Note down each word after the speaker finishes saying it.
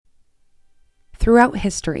Throughout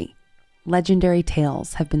history, legendary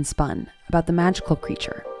tales have been spun about the magical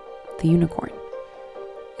creature, the unicorn.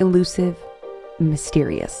 Elusive,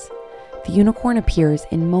 mysterious, the unicorn appears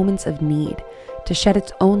in moments of need to shed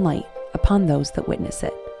its own light upon those that witness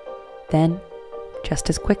it. Then, just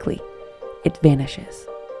as quickly, it vanishes,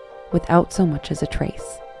 without so much as a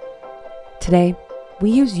trace. Today, we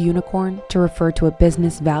use unicorn to refer to a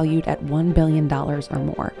business valued at $1 billion or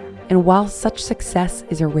more. And while such success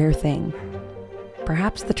is a rare thing,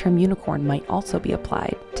 perhaps the term unicorn might also be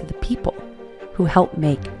applied to the people who help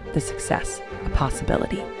make the success a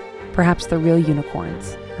possibility. Perhaps the real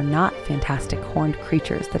unicorns are not fantastic horned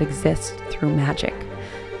creatures that exist through magic,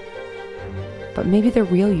 but maybe the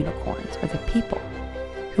real unicorns are the people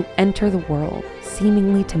who enter the world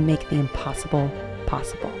seemingly to make the impossible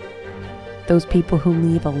possible. Those people who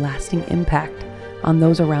leave a lasting impact on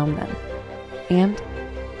those around them, and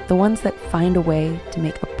the ones that find a way to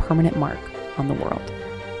make a permanent mark on the world.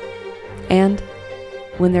 And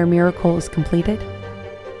when their miracle is completed,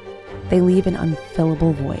 they leave an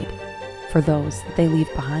unfillable void for those that they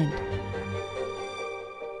leave behind.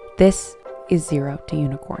 This is Zero to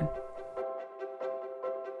Unicorn.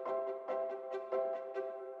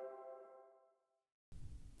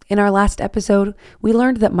 In our last episode, we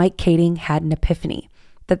learned that Mike Kaeding had an epiphany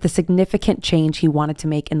that the significant change he wanted to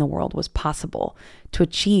make in the world was possible to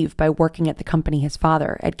achieve by working at the company his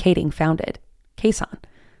father, Ed Kaeding, founded, Kason,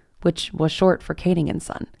 which was short for Kaeding &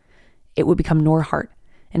 Son. It would become Norhart,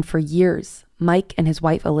 and for years, Mike and his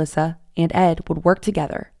wife Alyssa and Ed would work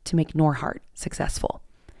together to make Norhart successful.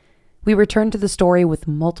 We return to the story with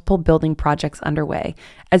multiple building projects underway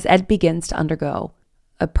as Ed begins to undergo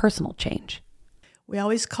a personal change. We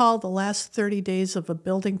always call the last 30 days of a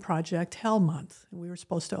building project Hell Month. We were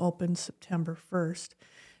supposed to open September 1st,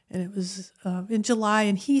 and it was in July,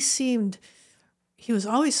 and he was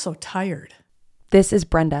always so tired. This is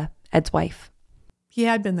Brenda, Ed's wife. He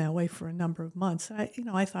had been that way for a number of months.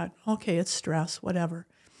 I thought, okay, it's stress, whatever.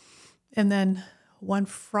 And then one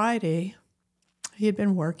Friday, he had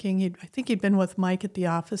been working. I think he'd been with Mike at the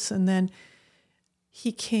office, and then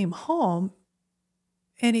he came home,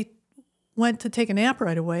 and he went to take a nap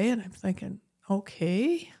right away, and I'm thinking,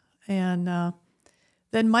 okay. And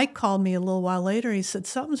then Mike called me a little while later. He said,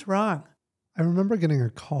 something's wrong. I remember getting a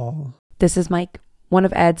call. This is Mike, one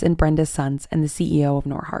of Ed's and Brenda's sons and the CEO of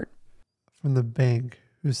Norhart. From the bank,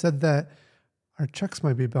 who said that our checks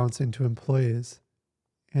might be bouncing to employees.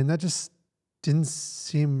 And that just didn't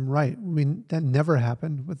seem right. That never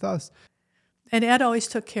happened with us. And Ed always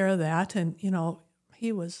took care of that. And,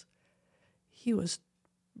 he was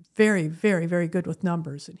very, very, very good with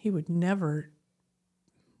numbers, and he would never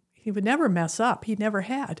mess up. He never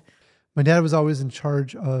had. My dad was always in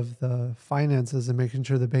charge of the finances and making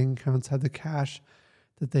sure the bank accounts had the cash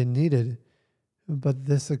that they needed, but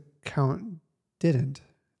this account didn't.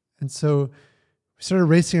 And so we started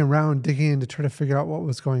racing around, digging in to try to figure out what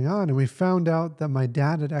was going on, and we found out that my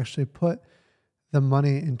dad had actually put the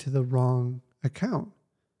money into the wrong account.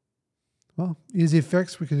 Well, easy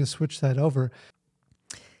fix. We could just switch that over.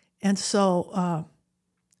 And so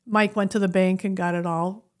Mike went to the bank and got it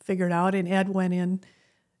all figured out, and Ed went in.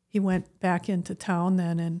 He went back into town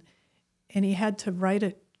then, and he had to write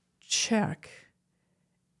a check.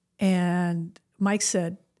 And Mike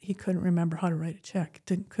said he couldn't remember how to write a check.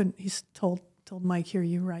 He told Mike, here,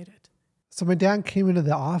 you write it. So my dad came into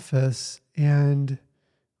the office, and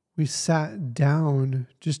we sat down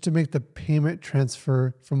just to make the payment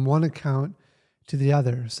transfer from one account to the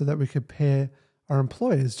other so that we could pay our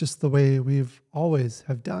employees just the way we've always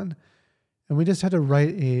have done. And we just had to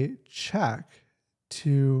write a check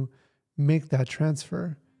to make that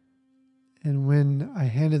transfer. And when I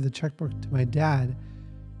handed the checkbook to my dad,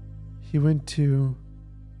 he went to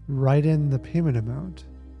write in the payment amount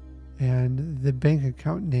and the bank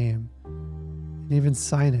account name and even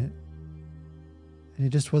sign it. And he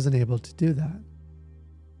just wasn't able to do that.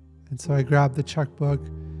 And so I grabbed the checkbook,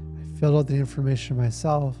 I filled out the information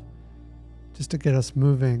myself, just to get us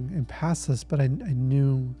moving and past this, but I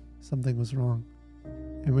knew something was wrong.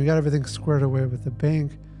 And we got everything squared away with the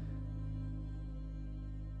bank,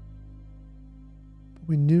 but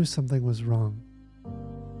we knew something was wrong.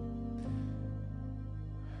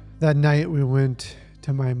 That night we went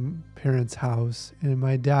to my parents' house, and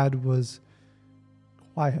my dad was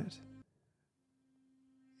quiet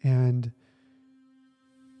and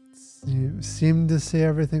seemed to say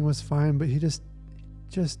everything was fine, but he just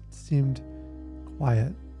seemed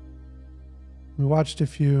quiet. We watched a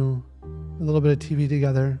little bit of TV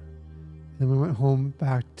together, and then we went home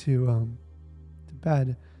back to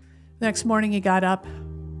bed. Next morning he got up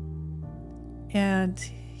and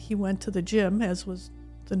he went to the gym, as was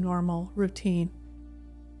the normal routine.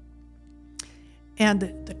 And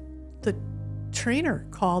the trainer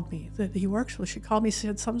called me, that he works with. She called me,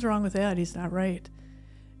 said, something's wrong with Ed. He's not right.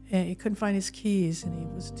 And he couldn't find his keys, and he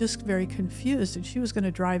was just very confused. And she was going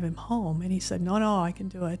to drive him home. And he said, no, I can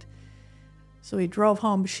do it. So he drove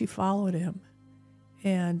home, but she followed him.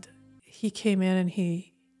 And he came in, and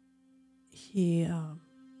he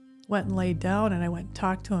went and laid down, and I went and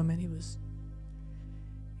talked to him, and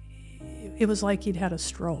it was like he'd had a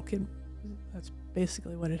stroke. And that's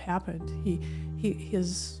basically what had happened.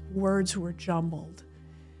 His words were jumbled.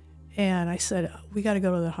 And I said, we got to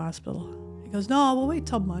go to the hospital. He goes, no, we'll wait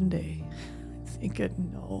till Monday. I'm thinking,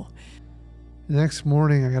 no. The next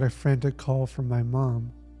morning, I got a frantic call from my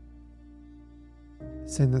mom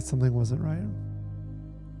saying that something wasn't right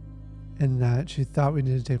and that she thought we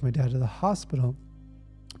needed to take my dad to the hospital,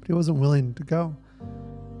 but he wasn't willing to go.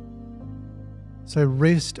 So I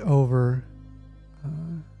raced over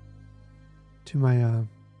to my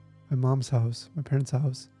mom's house, my parents'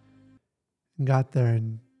 house, and got there,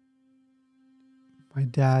 and my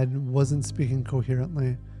dad wasn't speaking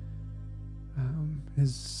coherently.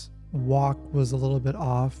 His walk was a little bit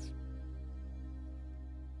off,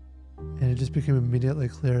 and it just became immediately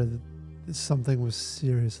clear that something was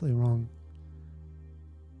seriously wrong.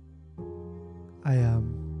 I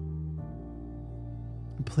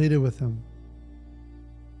pleaded with him,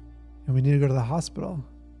 and we need to go to the hospital.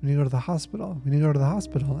 We need to go to the hospital. We need to go to the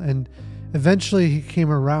hospital. And eventually he came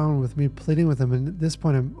around with me pleading with him. And at this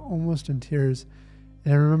point, I'm almost in tears.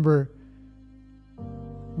 And I remember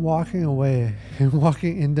walking away and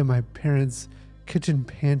walking into my parents' kitchen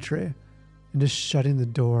pantry and just shutting the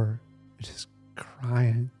door and just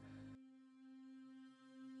crying.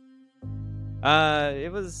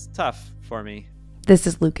 It was tough for me. This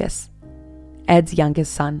is Lucas, Ed's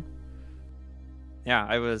youngest son. Yeah,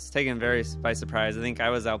 I was taken by surprise. I think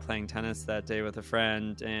I was out playing tennis that day with a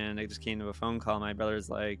friend, and I just came to a phone call. My brother's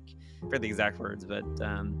like, I forget the exact words, but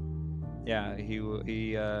yeah, he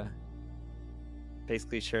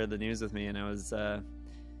basically shared the news with me, and I was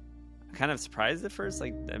kind of surprised at first.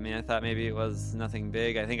 Like, I mean, I thought maybe it was nothing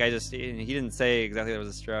big. I think he didn't say exactly there was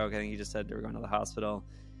a stroke. I think he just said they were going to the hospital,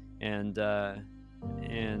 and I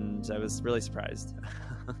was really surprised.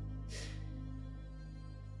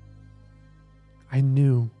 I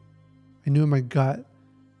knew in my gut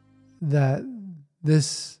that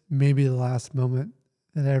this may be the last moment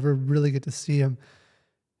that I ever really get to see him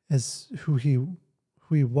as who he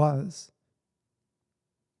was.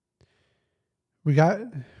 We got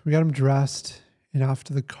him dressed and off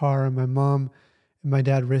to the car, and my mom and my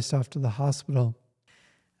dad raced off to the hospital.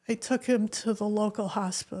 I took him to the local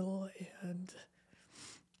hospital, and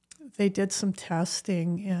they did some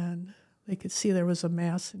testing, and they could see there was a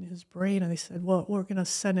mass in his brain, and they said, well, we're going to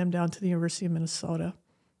send him down to the University of Minnesota.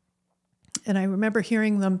 And I remember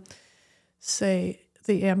hearing them say,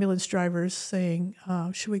 the ambulance drivers saying,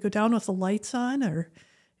 should we go down with the lights on?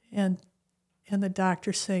 And the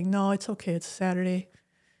doctor saying, no, it's okay, it's Saturday.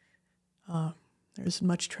 There's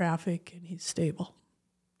much traffic, and he's stable.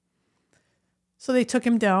 So they took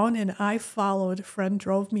him down, and I followed. A friend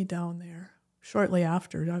drove me down there shortly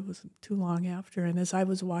after. I wasn't too long after. And as I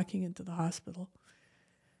was walking into the hospital,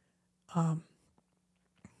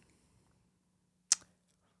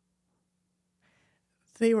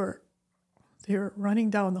 they were running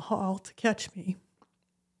down the hall to catch me,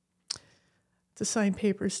 to sign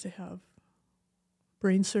papers to have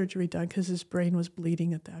brain surgery done, because his brain was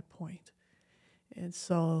bleeding at that point. And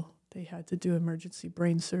so they had to do emergency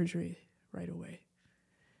brain surgery right away.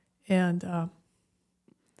 And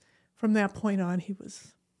from that point on, he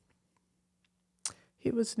was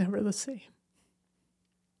never the same.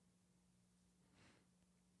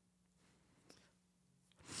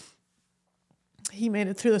 He made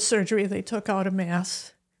it through the surgery. They took out a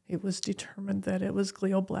mass. It was determined that it was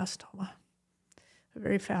glioblastoma, a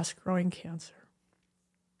very fast-growing cancer.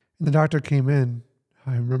 And the doctor came in,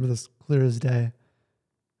 I remember this clear as day,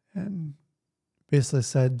 and basically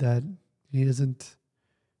said that he isn't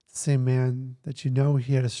the same man that you know.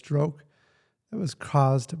 He had a stroke that was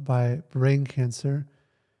caused by brain cancer.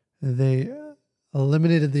 They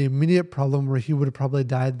eliminated the immediate problem where he would have probably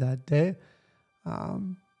died that day,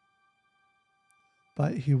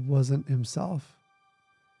 but he wasn't himself.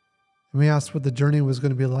 And we asked what the journey was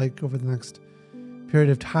going to be like over the next period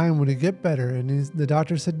of time. Would he get better? And the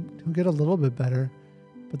doctor said he'll get a little bit better,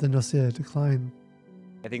 but then you'll see a decline.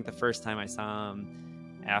 I think the first time I saw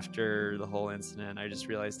him after the whole incident, I just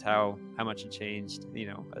realized how much it changed. You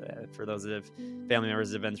know, for those that have family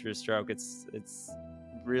members that have been through a stroke, it's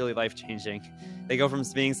really life-changing. They go from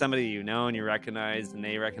being somebody you know and you recognize and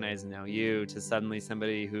they recognize and know you, to suddenly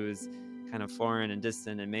somebody who's kind of foreign and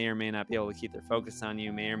distant and may or may not be able to keep their focus on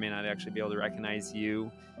you, may or may not actually be able to recognize you,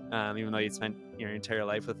 even though you'd spent your entire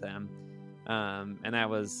life with them. And that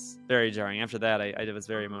was very jarring. After that, I was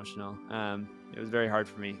very emotional. It was very hard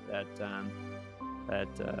for me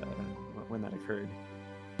when that occurred.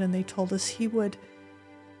 And they told us he would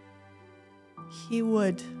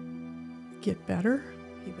get better,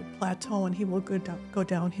 he would plateau, and he will go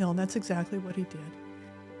downhill. And that's exactly what he did.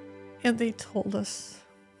 And they told us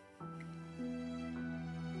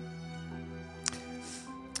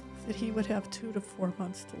that he would have 2 to 4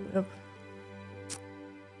 months to live.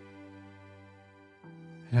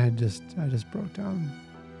 And I just broke down.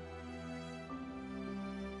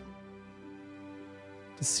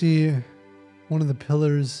 To see one of the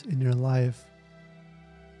pillars in your life,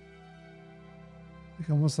 like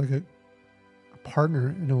almost like a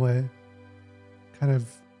partner in a way, kind of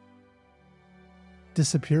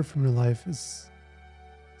disappear from your life is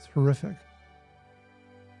horrific.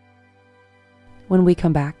 When we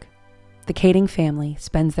come back, the Kading family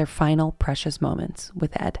spends their final precious moments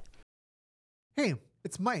with Ed. Hey,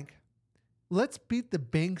 it's Mike. Let's beat the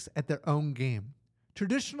banks at their own game.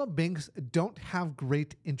 Traditional banks don't have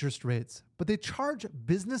great interest rates, but they charge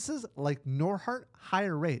businesses like Norhart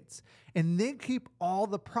higher rates, and they keep all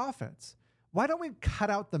the profits. Why don't we cut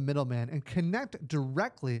out the middleman and connect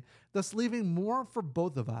directly, thus leaving more for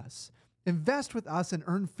both of us? Invest with us and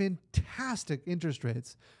earn fantastic interest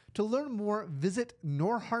rates. To learn more, visit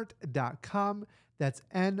norhart.com. That's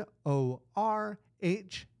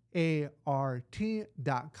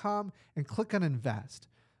NORHART.com and click on invest.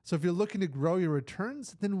 So if you're looking to grow your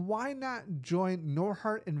returns, then why not join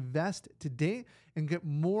Norhart Invest today and get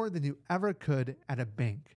more than you ever could at a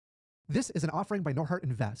bank? This is an offering by Norhart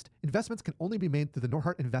Invest. Investments can only be made through the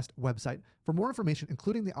Norhart Invest website. For more information,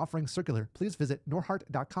 including the offering circular, please visit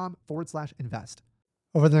norhart.com/invest.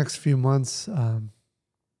 Over the next few months,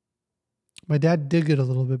 my dad did get a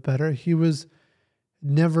little bit better. He was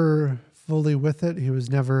never fully with it. He was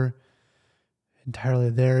never entirely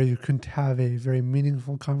there. You couldn't have a very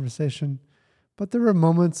meaningful conversation, but there were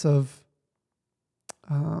moments of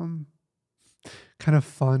kind of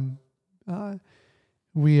fun.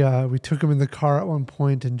 We took him in the car at one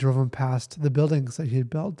point and drove him past the buildings that he had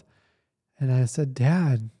built. And I said,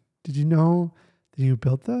 "Dad, did you know that you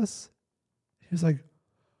built this?" He was like,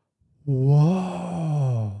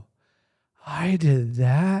 "Whoa, I did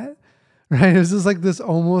that." Right? It was just like this,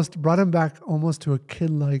 almost brought him back almost to a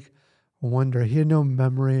kid-like wonder. He had no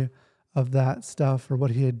memory of that stuff or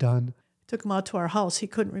what he had done. Took him out to our house. He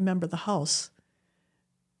couldn't remember the house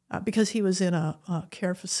because he was in a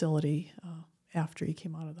care facility after he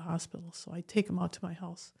came out of the hospital. So I take him out to my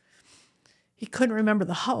house. He couldn't remember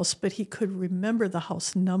the house, but he could remember the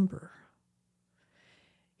house number.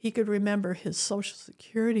 He could remember his Social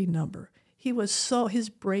Security number. His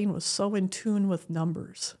brain was so in tune with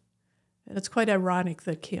numbers. And it's quite ironic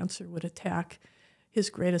that cancer would attack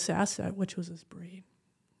his greatest asset, which was his brain.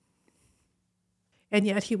 And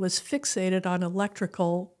yet he was fixated on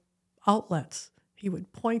electrical outlets. He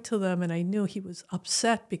would point to them, and I knew he was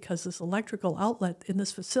upset because this electrical outlet in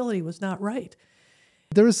this facility was not right.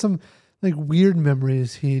 There was some like weird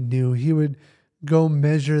memories he knew. He would go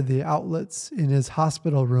measure the outlets in his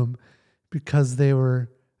hospital room because they were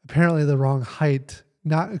apparently the wrong height,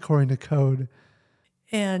 not according to code.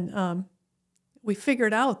 And we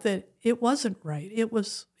figured out that it wasn't right. It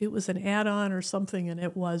was an add-on or something, and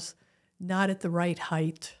it was not at the right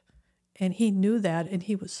height. And he knew that, and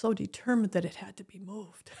he was so determined that it had to be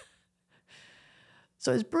moved.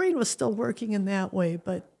 So his brain was still working in that way,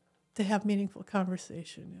 but to have meaningful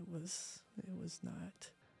conversation, it was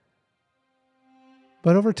not.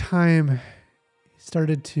 But over time, he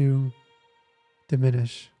started to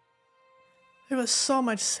diminish. There was so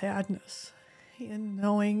much sadness in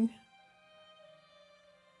knowing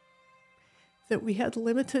that we had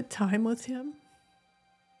limited time with him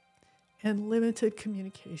and limited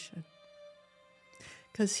communication,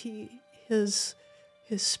 because his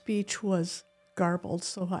speech was garbled,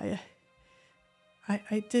 so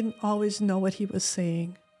I didn't always know what he was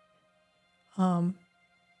saying, and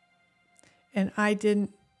it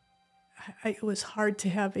was hard to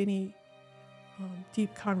have any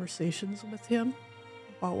deep conversations with him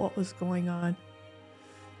about what was going on.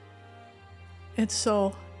 And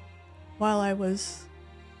so while I was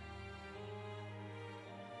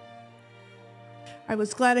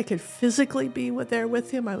glad I could physically be there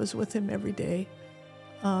with him. I was with him every day.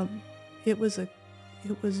 It was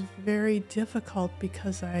very difficult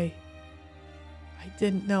because I I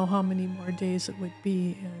didn't know how many more days it would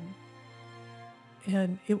be,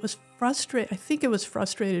 and it was frustrating. I think it was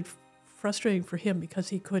frustrating for him because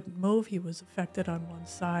he couldn't move. He was affected on one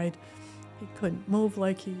side. He couldn't move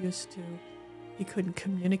like he used to. He couldn't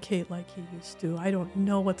communicate like he used to. I don't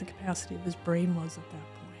know what the capacity of his brain was at that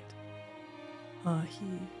point.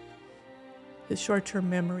 His short-term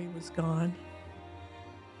memory was gone.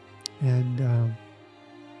 And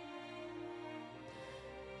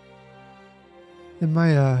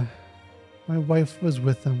my wife was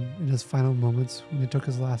with him in his final moments when he took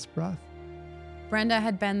his last breath. Brenda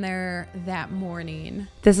had been there that morning.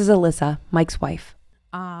 This is Alyssa, Mike's wife.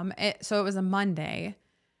 So it was a Monday,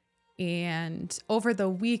 and over the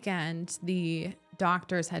weekend, the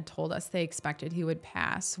doctors had told us they expected he would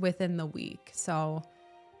pass within the week. So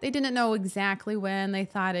they didn't know exactly when. They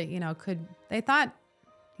thought they thought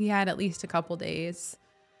he had at least a couple days.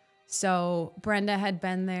 So Brenda had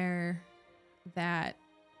been there that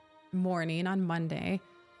morning on Monday,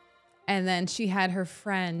 and then she had her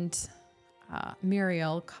friend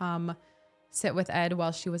Muriel come sit with Ed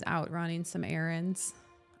while she was out running some errands.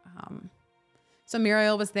 So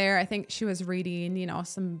Muriel was there. I think she was reading,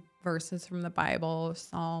 some verses from the Bible,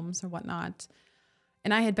 Psalms or whatnot.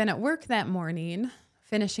 And I had been at work that morning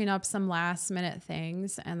finishing up some last minute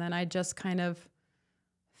things, and then I just kind of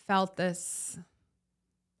felt this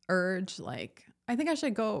urge, like, I think I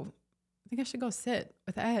should go sit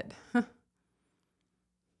with Ed.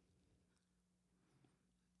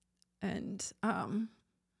 And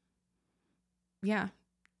yeah,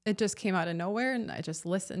 it just came out of nowhere, and I just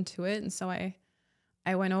listened to it. And so I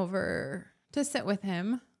went over to sit with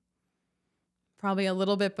him probably a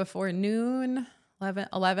little bit before noon,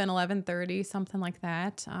 11:30, something like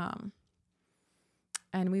that.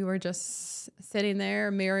 And we were just sitting there.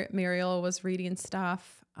 Muriel was reading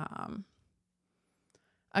stuff.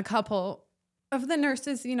 A couple of the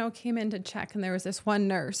nurses, came in to check, and there was this one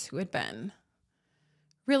nurse who had been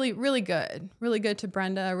really, really good to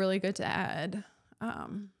Brenda, really good to Ed.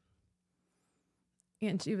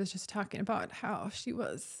 And she was just talking about how she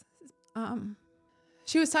was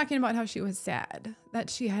talking about how she was sad that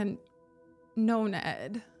she hadn't known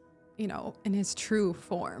Ed, in his true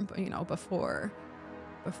form, before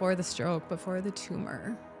the stroke, before the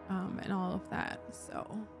tumor, and all of that.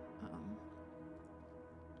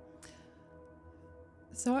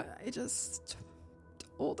 So I just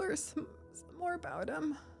told her some more about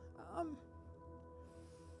him.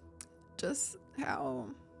 Just how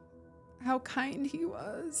kind he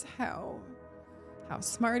was, how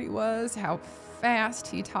smart he was, how fast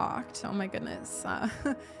he talked. Oh my goodness.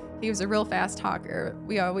 He was a real fast talker.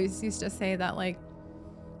 We always used to say that, like,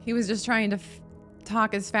 he was just trying to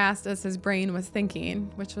talk as fast as his brain was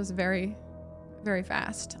thinking, which was very, very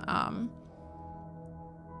fast.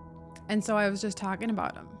 And so I was just talking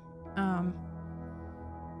about him.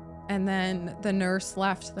 And then the nurse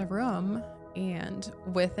left the room, and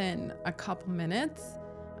within a couple minutes,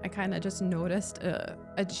 I kind of just noticed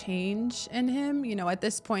a change in him. At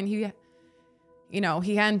this point, he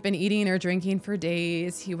hadn't been eating or drinking for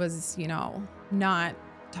days. He was, not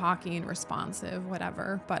talking, responsive,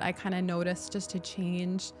 whatever. But I kind of noticed just a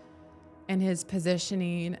change in his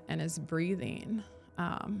positioning and his breathing.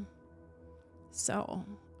 So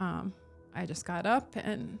I just got up,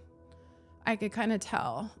 and I could kind of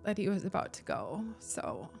tell that he was about to go.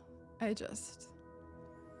 So I just,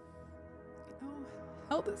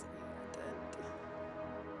 held his hand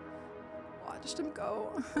and watched him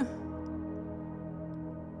go.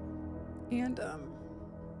 And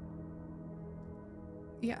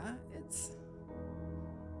yeah, it's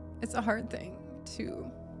a hard thing to,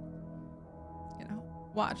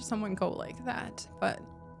 watch someone go like that. But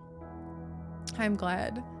I'm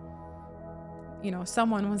glad,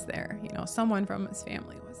 someone was there. Someone from his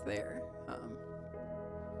family was there.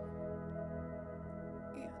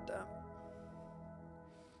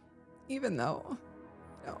 Even though,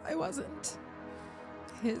 I wasn't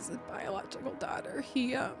his biological daughter,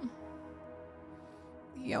 he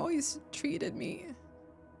always treated me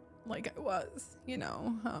like I was,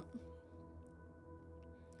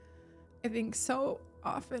 I think so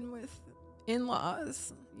often with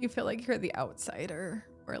in-laws, you feel like you're the outsider,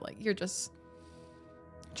 or like you're just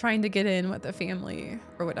trying to get in with the family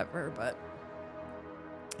or whatever, but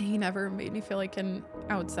he never made me feel like an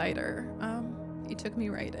outsider. He took me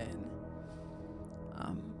right in.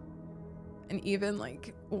 And even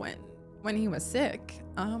like when he was sick,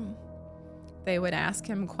 they would ask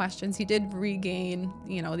him questions. He did regain,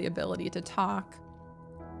 the ability to talk,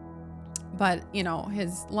 but,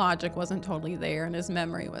 his logic wasn't totally there, and his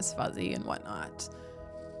memory was fuzzy and whatnot.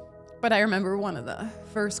 But I remember one of the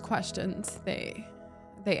first questions they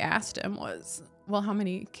asked him was, well, how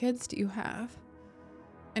many kids do you have?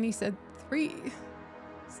 And he said 3.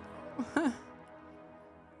 So,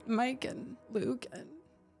 Mike and Luke and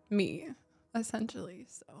me, essentially.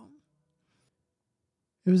 So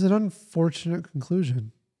It was an unfortunate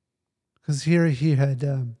conclusion because here he had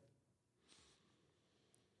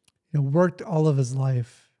worked all of his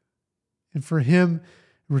life. And for him,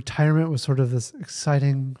 retirement was sort of this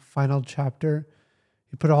exciting final chapter.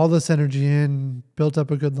 He put all this energy in, built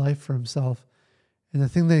up a good life for himself. And the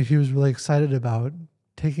thing that he was really excited about,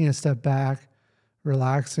 taking a step back,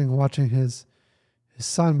 relaxing, watching his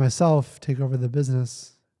son, myself, take over the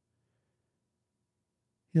business,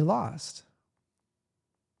 he lost.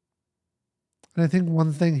 And I think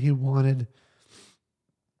one thing he wanted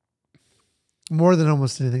more than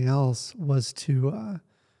almost anything else was to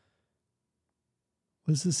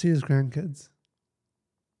see his grandkids.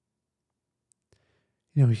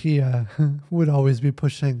 He would always be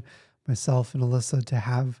pushing myself and Alyssa to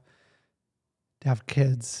have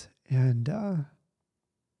kids, and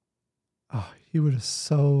he would have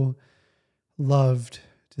so loved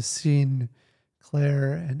to see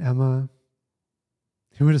Claire and Emma.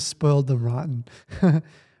 He would have spoiled them rotten,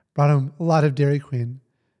 brought them a lot of Dairy Queen,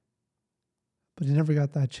 but he never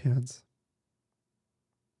got that chance.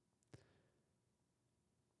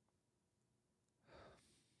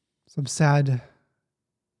 So I'm sad. I'm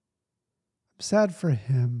sad for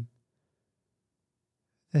him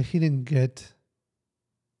that he didn't get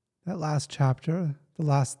that last chapter, the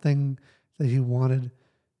last thing that he wanted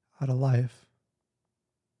out of life.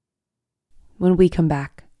 When we come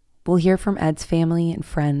back, we'll hear from Ed's family and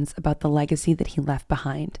friends about the legacy that he left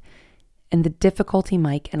behind and the difficulty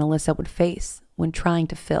Mike and Alyssa would face when trying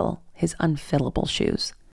to fill his unfillable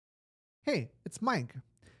shoes. Hey, it's Mike.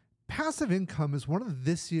 Passive income is one of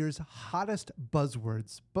this year's hottest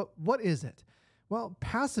buzzwords, but what is it? Well,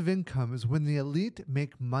 passive income is when the elite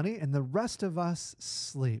make money and the rest of us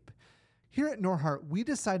sleep. Here at Norhart, we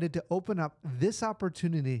decided to open up this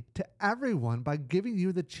opportunity to everyone by giving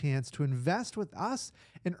you the chance to invest with us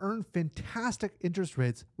and earn fantastic interest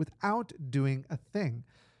rates without doing a thing.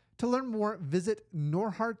 To learn more, visit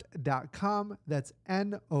norhart.com. That's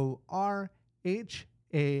NORHART.com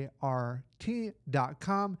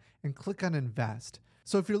and click on invest.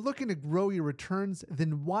 So if you're looking to grow your returns,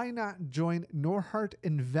 then why not join Norhart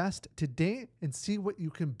Invest today and see what you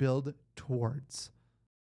can build towards.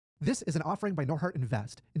 This is an offering by Norhart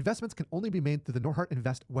Invest. Investments can only be made through the Norhart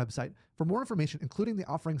Invest website. For more information, including the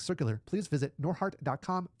offering circular, please visit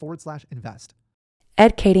norhart.com/invest.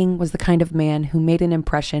 Ed Kading was the kind of man who made an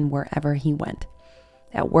impression wherever he went.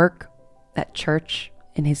 At work, at church,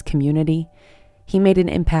 in his community, he made an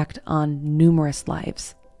impact on numerous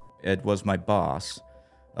lives. Ed was my boss,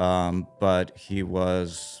 but he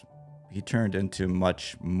turned into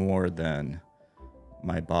much more than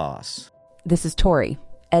my boss. This is Tori,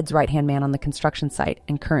 Ed's right-hand man on the construction site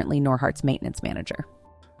and currently Norhart's maintenance manager.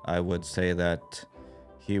 I would say that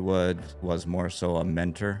he was more so a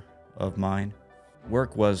mentor of mine.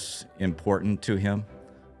 Work was important to him,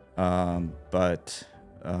 but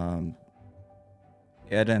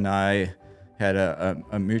Ed and I had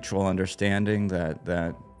a mutual understanding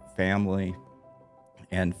that family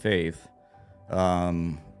and faith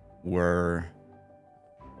were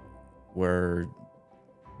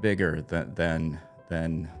bigger than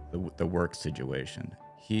the work situation.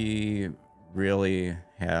 He really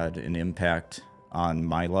had an impact on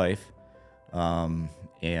my life, and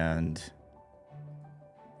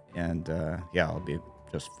I'll be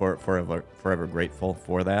just forever grateful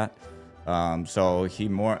for that. So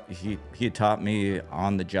he taught me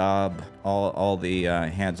on the job all the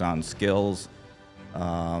hands-on skills,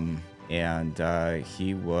 and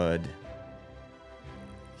he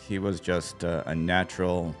was just a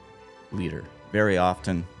natural leader. Very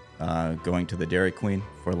often going to the Dairy Queen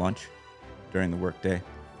for lunch during the workday,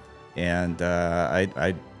 and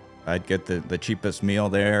I'd get the cheapest meal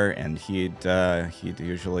there, and he'd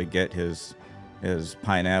usually get his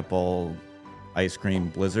pineapple ice cream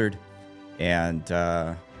blizzard, and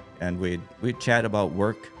we'd chat about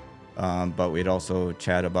work, but we'd also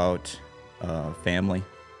chat about family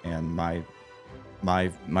and my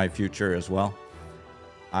future as well.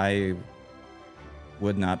 I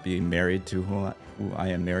would not be married to who I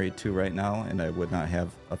am married to right now, and I would not have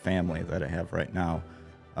a family that I have right now,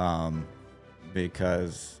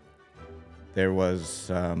 because there was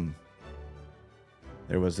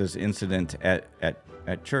this incident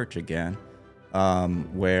at church again,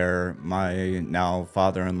 where my now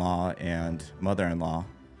father-in-law and mother-in-law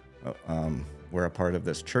were a part of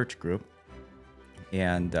this church group,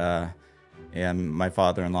 and my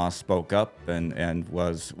father-in-law spoke up and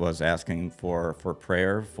was asking for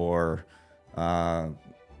prayer for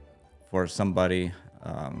somebody,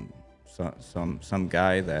 some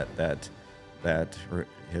guy that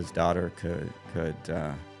his daughter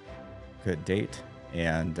could date,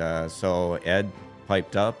 and so Ed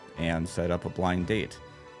piped up and set up a blind date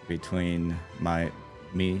between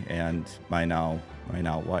me and my now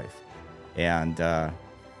wife, and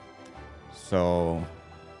so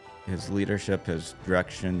his leadership, his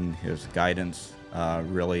direction, his guidance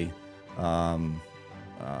really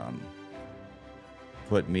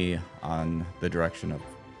put me on the direction of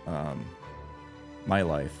my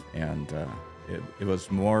life, and it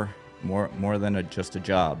was more than just a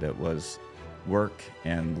job. It was work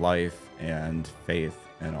and life and faith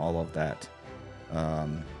and all of that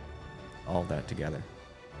together.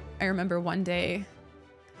 I remember one day,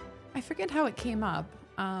 I forget how it came up.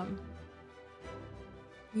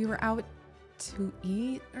 We were out to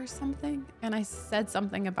eat or something, and I said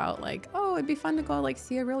something about like, oh, it'd be fun to go like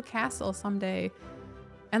see a real castle someday.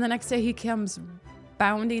 And the next day he comes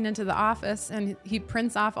bounding into the office and he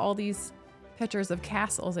prints off all these pictures of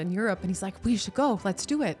castles in Europe, and he's like, we should go, let's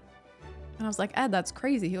do it. And I was like, Ed, that's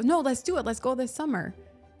crazy. He goes, no, let's do it, let's go this summer.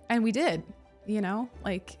 And we did, he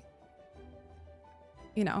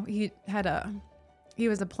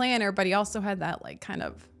was a planner, but he also had that like kind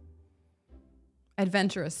of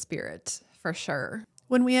adventurous spirit for sure.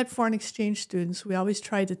 When we had foreign exchange students, we always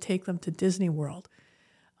tried to take them to Disney World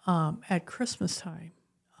at Christmas time.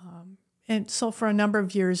 And so for a number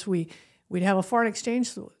of years, we'd have a foreign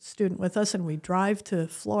exchange student with us, and we'd drive to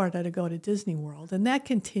Florida to go to Disney World. And that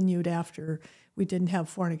continued after we didn't have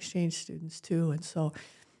foreign exchange students too. And so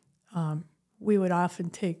we would often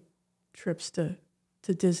take trips to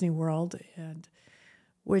Disney World, and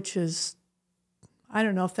which is, I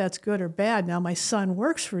don't know if that's good or bad. Now my son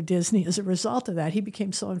works for Disney as a result of that. He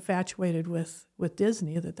became so infatuated with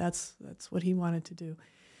Disney that's what he wanted to do.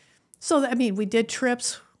 So, I mean, we did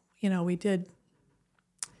trips,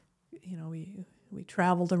 we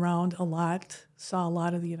traveled around a lot, saw a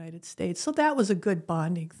lot of the United States. So that was a good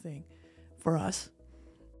bonding thing for us.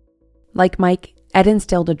 Like Mike, Ed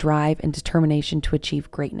instilled a drive and determination to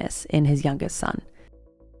achieve greatness in his youngest son,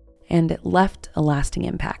 and it left a lasting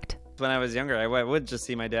impact. When I was younger, I would just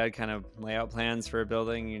see my dad kind of lay out plans for a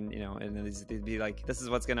building, and and they'd be like, "This is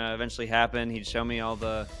what's going to eventually happen." He'd show me all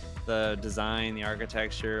the design, the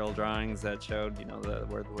architectural drawings that showed,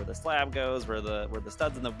 where the slab goes, where the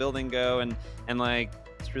studs in the building go, and like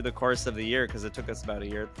through the course of the year, because it took us about a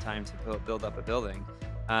year at the time to build up a building.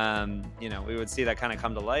 We would see that kind of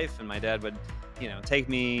come to life, and my dad would, take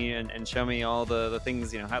me and show me all the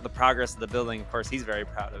things, how the progress of the building. Of course, he's very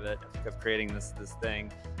proud of it, of creating this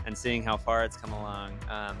thing and seeing how far it's come along.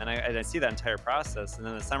 And I see that entire process. And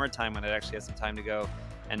then in the summertime, when I'd actually have some time to go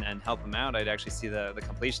and help him out, I'd actually see the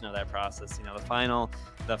completion of that process.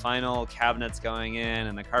 The final cabinets going in,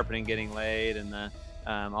 and the carpeting getting laid, and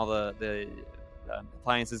all the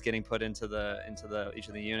appliances getting put into each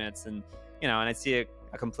of the units, and and I see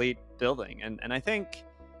a complete building. And I think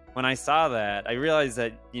when I saw that, I realized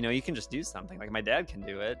that you can just do something. Like, my dad can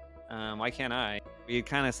do it. Why can't I? We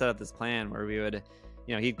kind of set up this plan where we would,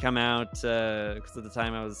 he'd come out, because at the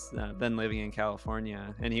time I was then living in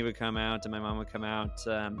California, and he would come out and my mom would come out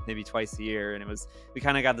maybe twice a year. And we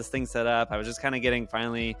kind of got this thing set up. I was just kind of getting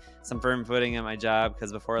finally some firm footing at my job,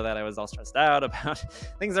 because before that I was all stressed out about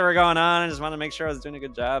things that were going on. I just wanted to make sure I was doing a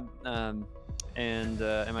good job. And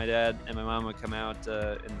my dad and my mom would come out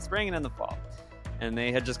in the spring and in the fall. And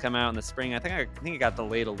they had just come out in the spring. I think it got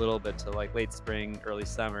delayed a little bit to like late spring, early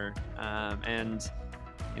summer. And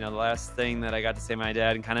the last thing that I got to say to my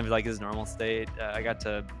dad, in kind of like his normal state, I got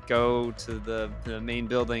to go to the main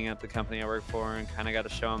building at the company I work for, and kind of got to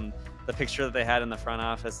show him the picture that they had in the front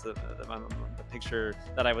office, the picture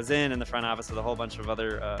that I was in the front office with a whole bunch of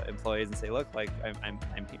other employees, and say, look, like I'm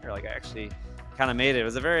here. Like, I actually kind of made it. It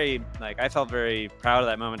was a very, I felt very proud of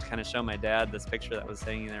that moment to kind of show my dad this picture that was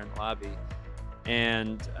hanging there in the lobby.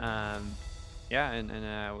 And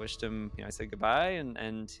I wished him, I said goodbye,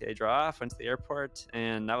 and I drove off, went to the airport,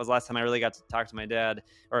 and that was the last time I really got to talk to my dad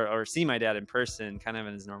or see my dad in person, kind of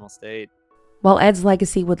in his normal state. While Ed's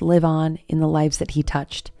legacy would live on in the lives that he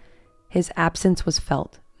touched, his absence was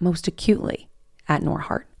felt most acutely at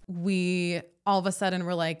Norhart. We all of a sudden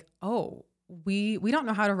were like, oh, we don't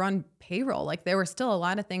know how to run payroll. Like, there were still a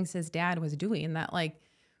lot of things his dad was doing that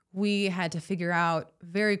we had to figure out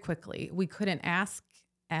very quickly. We couldn't ask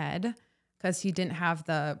Ed because he didn't have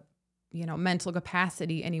the, mental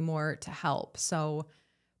capacity anymore to help. So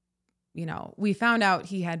we found out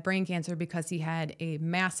he had brain cancer because he had a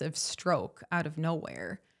massive stroke out of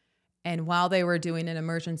nowhere. And while they were doing an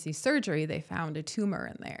emergency surgery, they found a tumor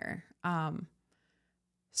in there.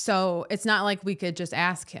 So it's not like we could just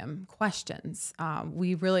ask him questions.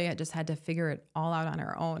 We really just had to figure it all out on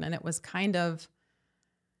our own. And it was chaos,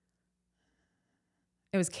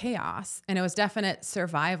 and it was definite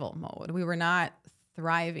survival mode. We were not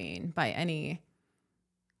thriving by any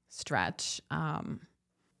stretch.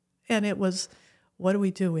 And it was, what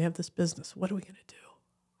do? We have this business. What are we going to do?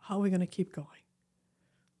 How are we going to keep going?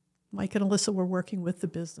 Mike and Alyssa were working with the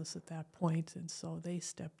business at that point, and so they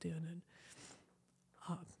stepped in. And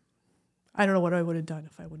I don't know what I would have done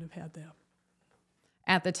if I wouldn't have had them.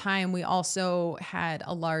 At the time, we also had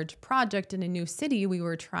a large project in a new city we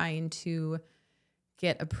were trying to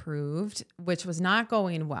get approved, which was not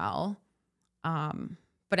going well.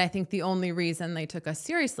 But I think the only reason they took us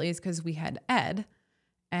seriously is because we had Ed,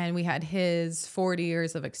 and we had his 40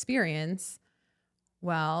 years of experience.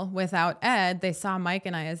 Well, without Ed, they saw Mike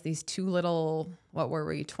and I as these two little,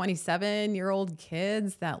 27-year-old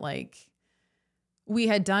kids that we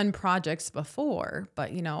had done projects before,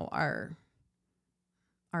 but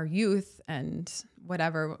our youth and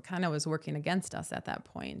whatever kind of was working against us at that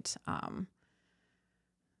point.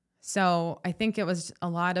 So I think it was a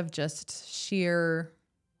lot of just sheer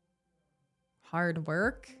hard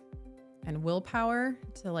work and willpower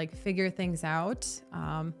to figure things out.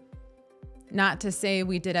 Not to say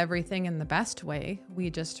we did everything in the best way. We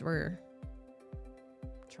just were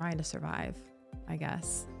trying to survive, I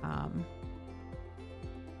guess.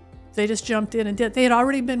 They just jumped in and did. They had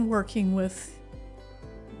already been working with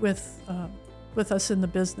us in the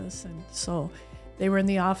business, and so they were in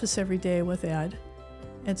the office every day with Ed,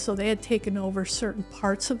 and so they had taken over certain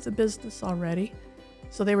parts of the business already.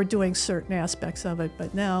 So they were doing certain aspects of it,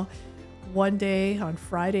 but now one day on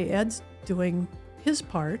Friday, Ed's doing his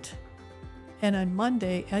part, and on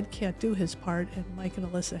Monday, Ed can't do his part, and Mike and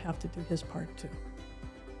Alyssa have to do his part too.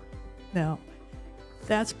 Now,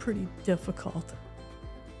 that's pretty difficult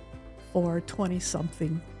for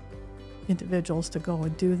 20-something individuals to go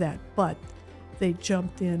and do that, but they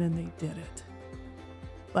jumped in and they did it.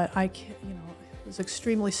 But I can't, it was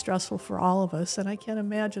extremely stressful for all of us, and I can't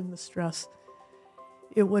imagine the stress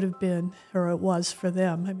it would have been, or it was for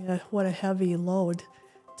them. I mean, what a heavy load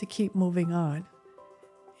to keep moving on.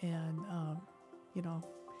 And,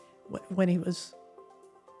 when he was,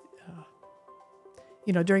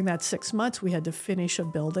 during that 6 months, we had to finish a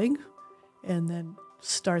building and then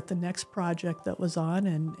start the next project that was on,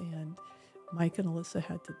 and Mike and Alyssa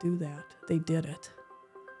had to do that. They did it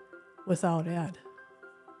without Ed.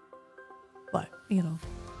 But,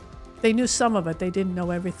 they knew some of it. They didn't know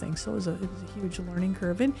everything, so it was a huge learning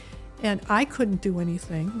curve. And I couldn't do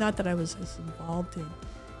anything, not that I was as involved in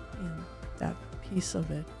that piece of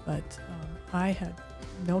it, but I had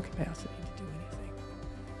no capacity to do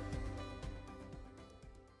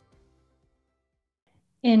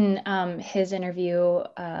anything. In his interview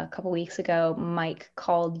a couple weeks ago, Mike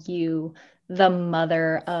called you the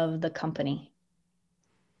mother of the company.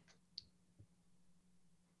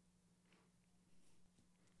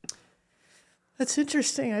 That's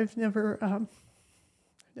interesting. I've never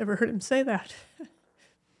heard him say that.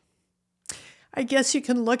 I guess you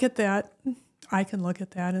can look at that. I can look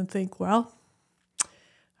at that and think, well,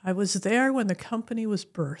 I was there when the company was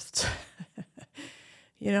birthed.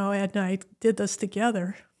 Ed and I did this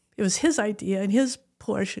together. It was his idea and his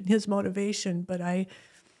push and his motivation, but I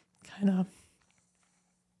kind of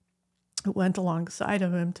went alongside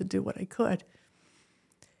of him to do what I could.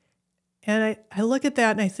 And I look at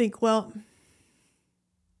that and I think, well,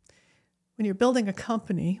 when you're building a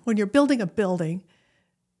company, when you're building a building,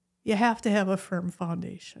 you have to have a firm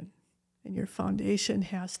foundation. And your foundation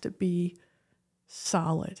has to be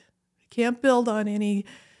solid. You can't build on any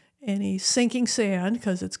sinking sand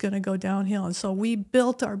because it's going to go downhill. And so we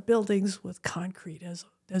built our buildings with concrete as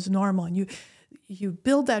normal. And you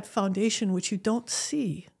build that foundation, which you don't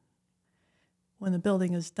see when the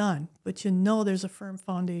building is done, but there's a firm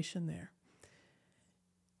foundation there.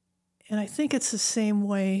 And I think it's the same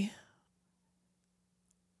way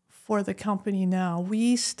for the company now.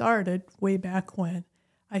 We started way back when.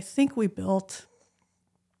 I think we built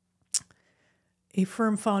a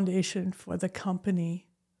firm foundation for the company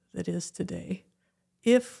that is today.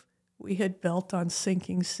 If we had built on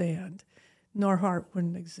sinking sand, Norhart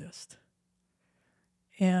wouldn't exist.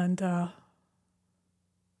 And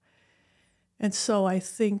so I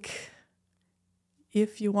think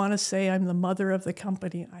if you want to say I'm the mother of the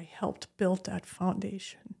company, I helped build that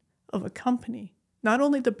foundation of a company. Not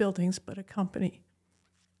only the buildings, but a company.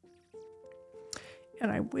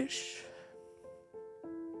 And I wish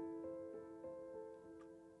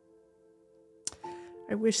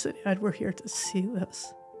that Ed were here to see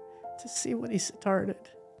this, to see what he started.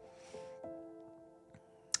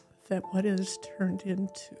 That what it has turned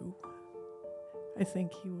into. I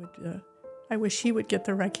think he would, I wish he would get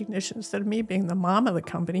the recognition instead of me being the mom of the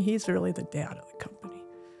company. He's really the dad of the company.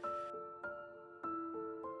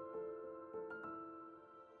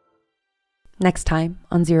 Next time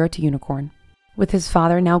on Zero to Unicorn. With his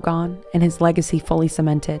father now gone and his legacy fully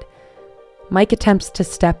cemented, Mike attempts to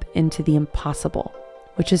step into the impossible,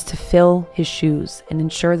 which is to fill his shoes and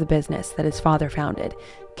ensure the business that his father founded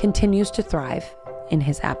continues to thrive in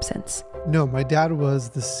his absence. No, my dad was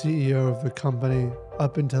the CEO of the company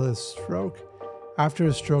up until his stroke. After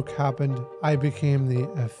his stroke happened, I became the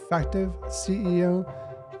effective CEO.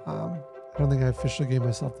 I don't think I officially gave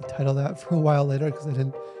myself the title of that for a while later because I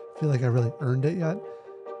didn't feel like I really earned it yet.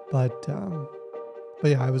 But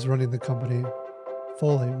yeah, I was running the company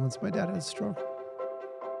fully once my dad had a stroke.